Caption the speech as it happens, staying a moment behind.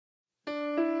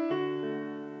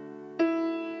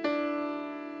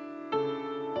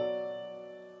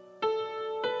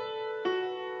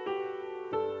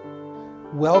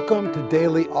Welcome to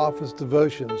Daily Office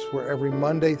Devotions, where every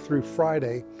Monday through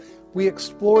Friday we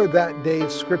explore that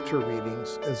day's scripture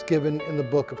readings as given in the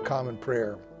Book of Common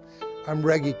Prayer. I'm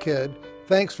Reggie Kidd.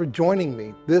 Thanks for joining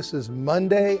me. This is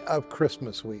Monday of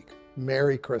Christmas week.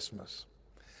 Merry Christmas.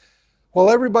 While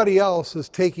everybody else is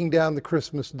taking down the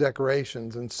Christmas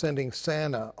decorations and sending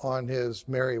Santa on his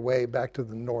merry way back to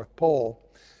the North Pole,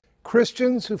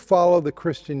 Christians who follow the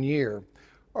Christian year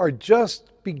are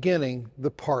just beginning the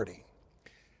party.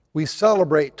 We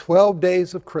celebrate 12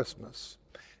 days of Christmas,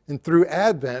 and through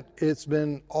Advent, it's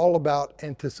been all about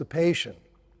anticipation.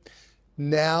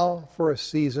 Now for a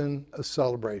season of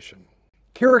celebration.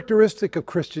 Characteristic of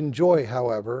Christian joy,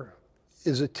 however,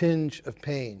 is a tinge of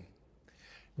pain.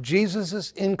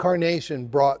 Jesus' incarnation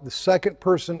brought the second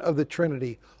person of the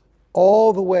Trinity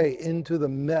all the way into the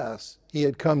mess he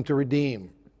had come to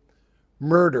redeem.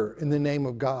 Murder in the name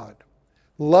of God,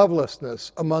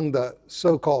 lovelessness among the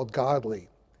so-called godly,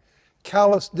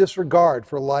 callous disregard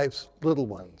for life's little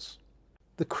ones.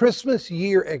 The Christmas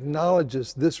year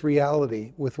acknowledges this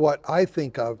reality with what I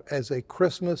think of as a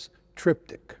Christmas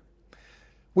triptych.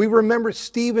 We remember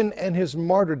Stephen and his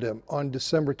martyrdom on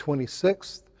December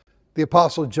 26th, the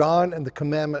Apostle John and the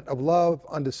commandment of love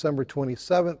on December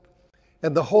 27th,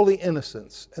 and the Holy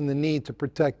Innocents and the need to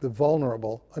protect the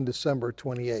vulnerable on December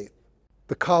 28th.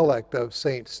 The Collect of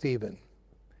St. Stephen.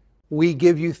 We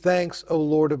give you thanks, O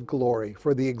Lord of glory,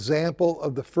 for the example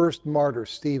of the first martyr,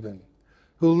 Stephen,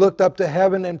 who looked up to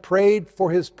heaven and prayed for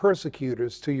his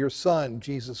persecutors to your Son,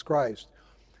 Jesus Christ,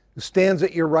 who stands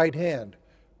at your right hand,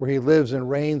 where he lives and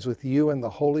reigns with you and the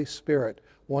Holy Spirit,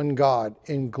 one God,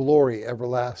 in glory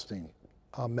everlasting.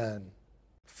 Amen.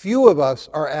 Few of us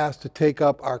are asked to take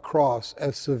up our cross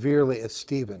as severely as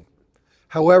Stephen.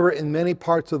 However, in many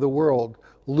parts of the world,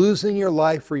 losing your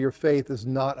life for your faith is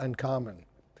not uncommon.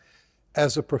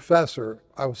 As a professor,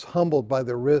 I was humbled by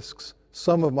the risks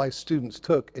some of my students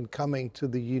took in coming to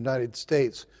the United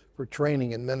States for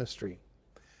training in ministry.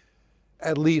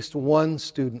 At least one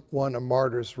student won a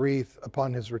martyr's wreath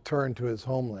upon his return to his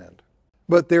homeland.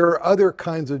 But there are other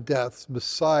kinds of deaths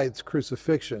besides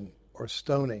crucifixion or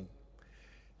stoning.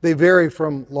 They vary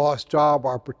from lost job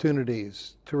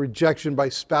opportunities to rejection by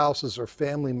spouses or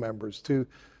family members to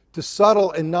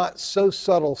subtle and not so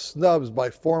subtle snubs by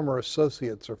former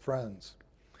associates or friends.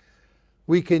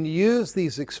 We can use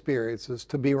these experiences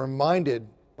to be reminded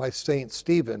by St.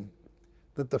 Stephen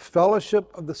that the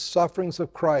fellowship of the sufferings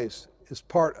of Christ is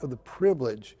part of the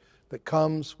privilege that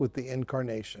comes with the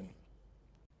incarnation.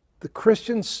 The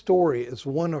Christian story is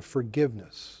one of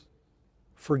forgiveness.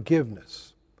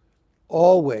 Forgiveness.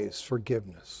 Always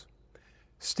forgiveness.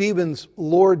 Stephen's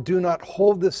 "Lord, do not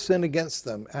hold this sin against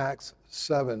them," Acts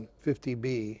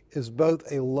 7:50b, is both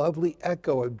a lovely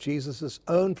echo of Jesus'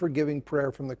 own forgiving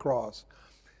prayer from the cross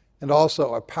and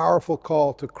also a powerful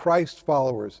call to Christ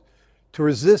followers to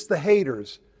resist the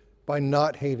haters by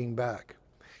not hating back.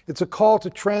 It's a call to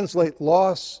translate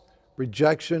loss,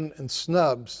 rejection, and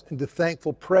snubs into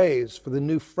thankful praise for the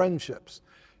new friendships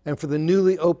and for the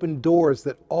newly opened doors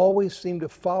that always seem to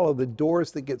follow the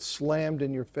doors that get slammed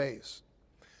in your face.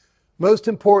 Most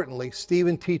importantly,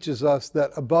 Stephen teaches us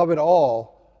that above it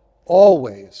all,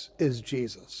 always is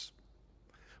Jesus.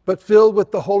 But filled with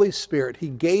the Holy Spirit, he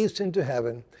gazed into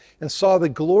heaven and saw the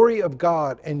glory of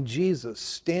God and Jesus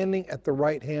standing at the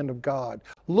right hand of God.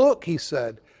 "Look," he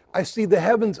said, "I see the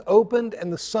heavens opened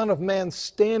and the Son of Man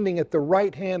standing at the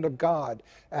right hand of God."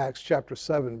 Acts chapter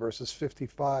 7, verses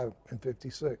 55 and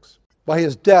 56. By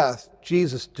his death,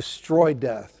 Jesus destroyed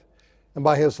death. And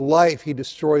by his life, he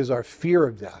destroys our fear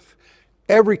of death.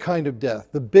 Every kind of death,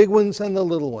 the big ones and the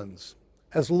little ones.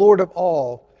 As Lord of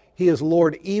all, he is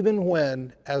Lord even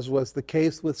when, as was the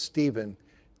case with Stephen,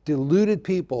 deluded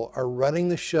people are running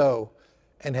the show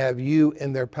and have you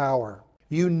in their power.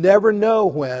 You never know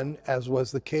when, as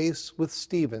was the case with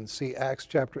Stephen, see Acts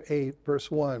chapter 8,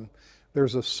 verse 1,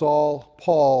 there's a Saul,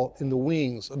 Paul in the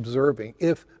wings observing,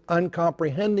 if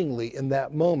uncomprehendingly in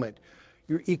that moment,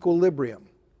 your equilibrium,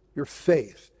 your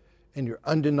faith, and your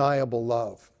undeniable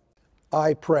love.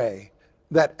 I pray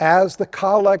that as the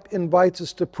collect invites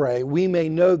us to pray, we may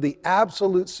know the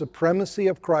absolute supremacy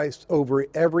of Christ over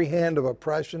every hand of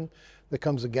oppression that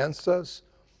comes against us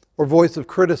or voice of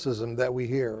criticism that we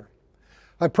hear.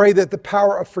 I pray that the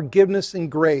power of forgiveness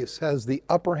and grace has the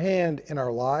upper hand in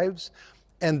our lives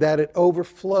and that it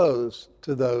overflows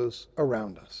to those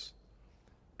around us.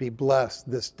 Be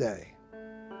blessed this day.